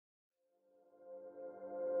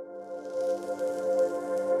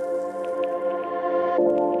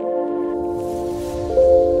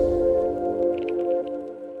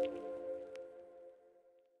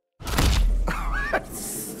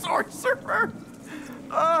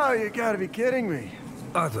Oh, you gotta be kidding me.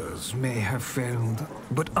 Others may have failed,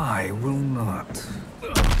 but I will not.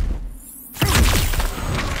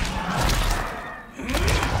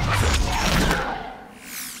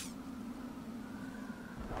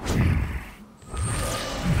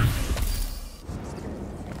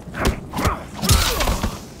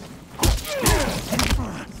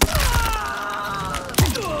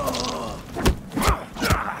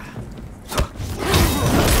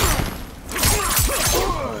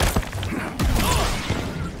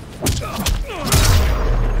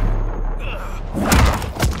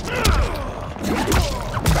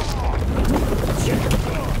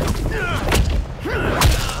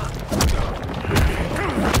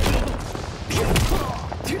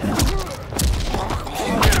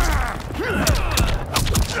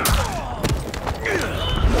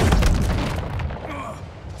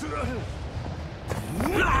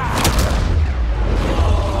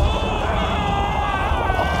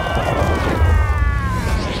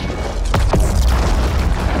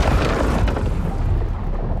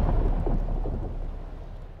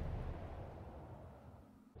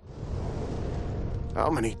 How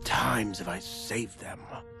many times have I saved them?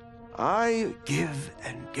 I give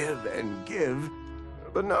and give and give,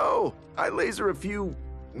 but no, I laser a few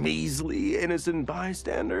measly innocent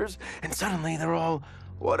bystanders, and suddenly they're all,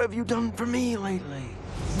 "What have you done for me lately?"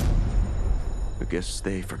 I guess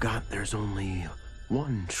they forgot there's only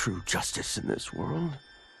one true justice in this world.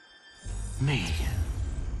 Me.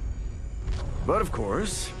 But of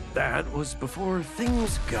course, that was before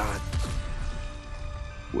things got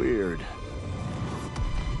weird.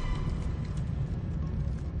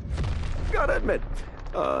 Gotta admit,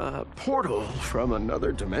 a portal from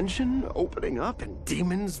another dimension opening up and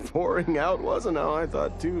demons pouring out wasn't how I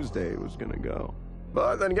thought Tuesday was gonna go.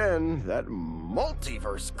 But then again, that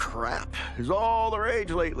multiverse crap is all the rage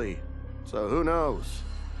lately, so who knows?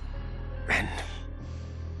 And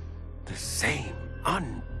the same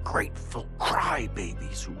ungrateful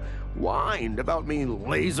crybabies who whined about me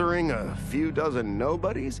lasering a few dozen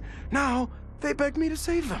nobodies, now they beg me to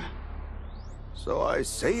save them. So I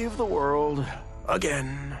save the world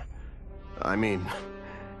again. I mean,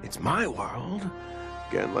 it's my world.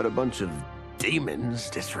 Can't let a bunch of demons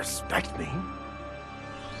disrespect me.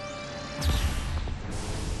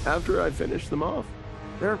 After I finished them off,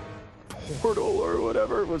 their portal or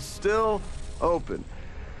whatever was still open,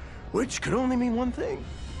 which could only mean one thing: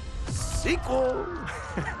 sequel.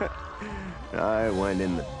 I went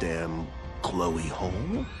in the damn glowy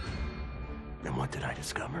hole, and what did I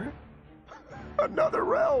discover? Another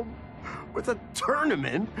realm with a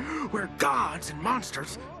tournament where gods and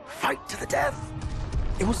monsters fight to the death.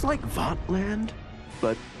 It was like Votland,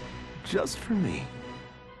 but just for me.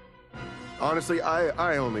 Honestly,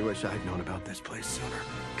 I only wish I'd known about this place sooner,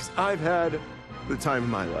 because I've had the time of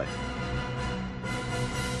my life.